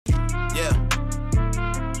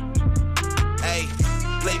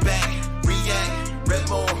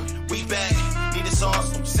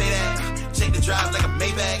drive like a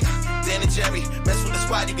Maybach. Dan and Jerry, mess with the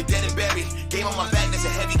squad, you get dead and buried. Game on my back, that's a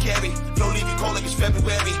heavy carry. Flow leave you cold like it's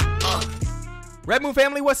February. Red Moon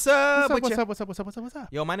family, what's up? What's up?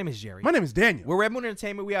 Yo, my name is Jerry. My name is Daniel. We're Red Moon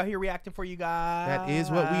Entertainment. We out here reacting for you guys. That is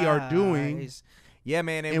what we are doing. Yeah,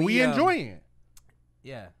 man. And we enjoying it.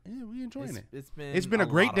 Yeah. Yeah, we enjoying it. It's been a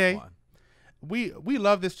great day. We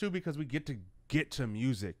love this too because we get to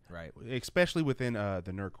music. Right. Especially within the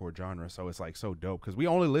nerdcore genre. So it's like so dope because we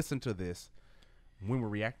only listen to this when we're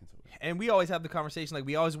reacting to it. And we always have the conversation, like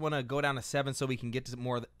we always want to go down to 7 so we can get to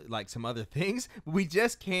more like some other things. But we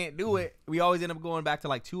just can't do it. We always end up going back to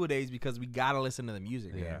like 2 a days because we got to listen to the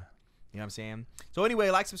music. Yeah. Man. You know what I'm saying? So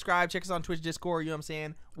anyway, like, subscribe, check us on Twitch, Discord, you know what I'm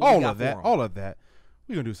saying? All of that.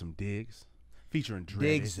 We're going to do some Diggz featuring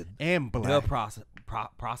Diggz and Black. The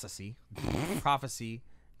Prophecy.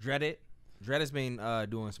 Dread has been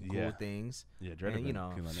doing some cool things. Yeah, Dread. And, you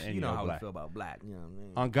know how Black. we feel about Black. You know what I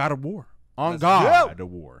mean? On God of War. On Let's God go. of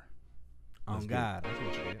War. On God. That's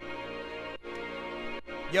what you did.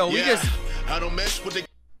 Yo, I don't mess with the.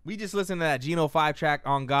 We just listened to that Geno 5 track,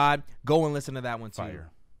 On God. Go and listen to that one too. Fire.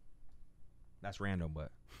 That's random, but.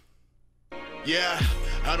 Yeah,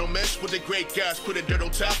 I don't mess with the great guys. Put a dirt on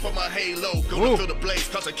top of my halo. Go to feel the blaze,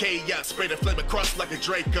 cause a chaos. Spray the flame across like a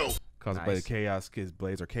Draco. Cause the chaos, his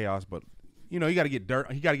blades are chaos, but you know you gotta get dirt.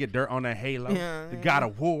 He gotta get dirt on that halo. The God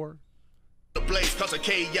of War. The blaze cause a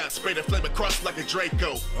chaos, spray the flame across like a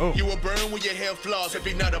Draco. You will burn when your hair flaws. If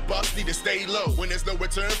you're not a boss, need to stay low. When there's no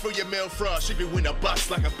return for your mail fraud, ship you in a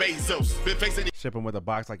box like a Bezos. Been facing Ship him with a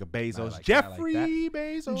box like a Bezos. Like Jeffrey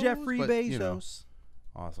Bezos. Jeffrey Bezos. You know,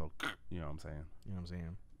 also, you know what I'm saying. You know what I'm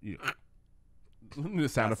saying? Yeah. The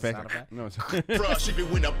sound effect. No, fraud, ship you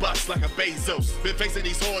in a box like a Bezos. Been facing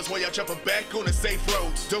these horns while y'all chopping back on the safe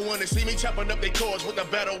roads. Don't wanna see me chopping up their cords with a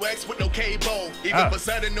battle axe with no cable. Even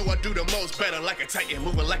Poseidon know I do the most better like a titan,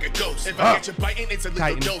 moving like a ghost. If I get you biting, it's a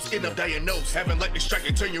little dose. End up diagnosed. Having like the strike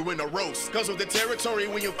and turn you in a roast. Cause with the territory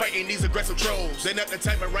when you're fighting these aggressive trolls. They're not the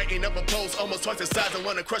type of writing up a post almost twice the size and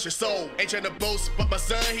wanna crush your soul. Ain't trying to boast, but my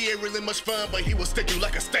son, he ain't really much fun, but he will stick you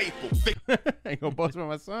like a staple. Ain't gonna boast about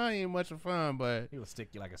my son, he ain't much fun, but he will stick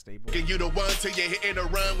you like a staple. And you the one till you're hitting a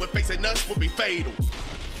run when facing us will be fatal.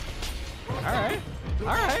 Alright.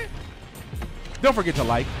 Don't forget to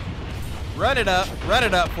like. Run it up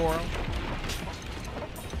for him.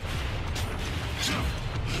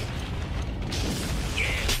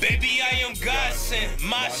 Baby, I am God sent.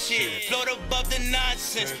 My shit float above the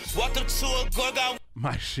nonsense. Walked up to a gorgon.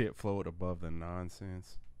 My shit flowed above the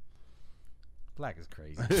nonsense. Black is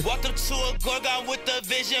crazy. Walked up to a gorgon with the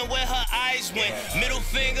vision where her eyes went. Middle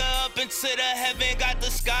finger up into the heaven, got the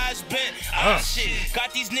skies bent. Shit,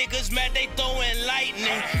 got these niggas mad, they throwing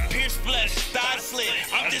lightning. Pierce flesh, thigh slit.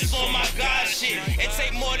 I'm just on my God shit. It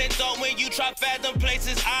take more than thought when you try fathom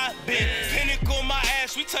places I've been. Pinnacle my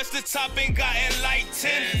ass, we touched the top and got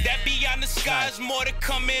enlightened. That beyond the skies, more to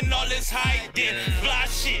come in, all this hiding. Fly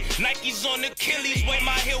shit, Nikes on Achilles, way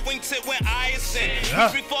my heel wingtip when I ascend.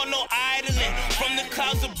 Free fall, no idling. From the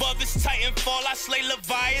clouds above, it's Titanfall, I slay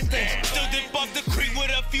Leviathan. Still dip up the creek with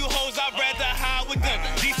a few hoes, I'd rather hide with them.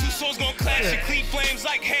 These two souls gon' clash and clean flames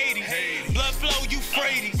like Hades. Blood flow,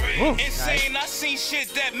 Euphrates. Insane, I seen shit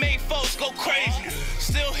that made folks go crazy.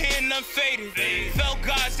 Still hitting unfaded. Fell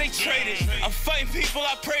gods, they traded. I'm fighting people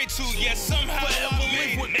I pray to, yet somehow I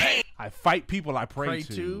live with pain. I fight people I pray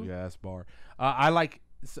to. Yeah, that's bar. I like.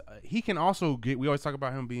 He can also get. We always talk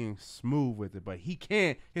about him being smooth with it, but he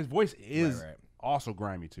can. His voice is also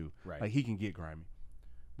grimy too. Right, like he can get grimy,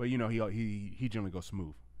 but you know he generally goes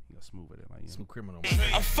smooth. He goes smooth with it, like some criminal.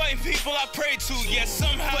 I'm fighting people I pray to, yet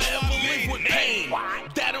somehow I live with pain.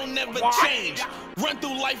 That'll never change. Run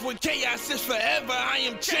through life with chaos, it's forever. I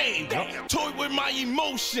am chained. Toyed with my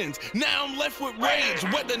emotions. Now I'm left with rage.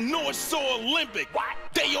 Whether North or Olympic,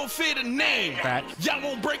 they don't fear the name. Y'all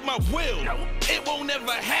won't break my will. It won't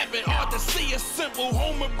ever happen. Hard to see a simple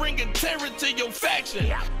Homer bringing terror to your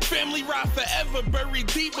faction. Family ride forever, buried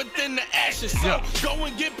deep within the ashes. So go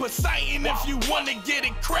and get Poseidon if you want to get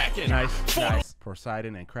it cracking. Nice.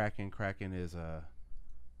 Poseidon and Kraken. Kraken is that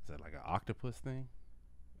like an octopus thing?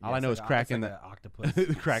 All I know is Kraken, the octopus.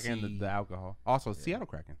 Kraken, the alcohol. Also, Seattle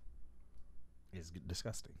Kraken is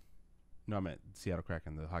disgusting. No, I meant Seattle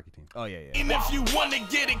Kraken, the hockey team. Oh, yeah. And if you want to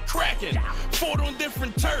get it cracking, fought on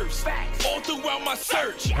different turfs, all throughout my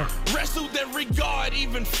search. Wrestled every god,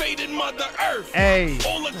 even faded Mother Earth. Hey.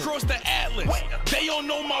 All across the atlas, they all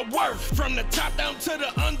know my worth. From the top down to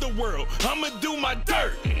the underworld, I'ma do my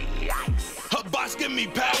dirt. Her boss give me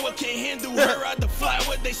power, can't handle her out the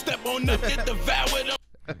flower. They step on up, get devoured.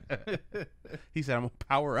 He said, I'm gonna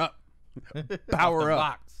power up. Power up.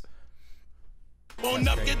 Box. On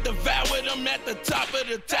up, get devoured, I'm at the top of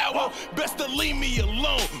the tower. Best to leave me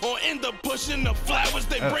alone or end up pushing the flowers.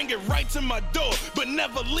 They bring it right to my door, but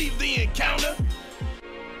never leave the encounter.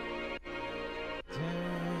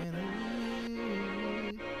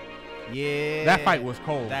 Yeah. That fight was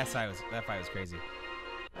cold. That fight was crazy.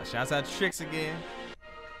 Shouts out to Tricks again.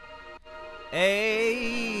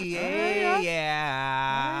 Hey,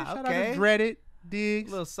 yeah. Shout Okay. out to Dreaded, Diggz.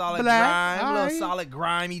 Little solid Black. grime, little solid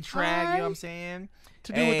grimy track, you know what I'm saying?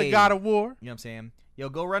 To do with the God of War. You know what I'm saying? Yo,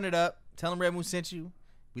 go run it up. Tell them Red Moon sent you.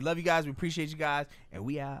 We love you guys. We appreciate you guys. And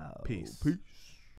we out. Peace. Peace.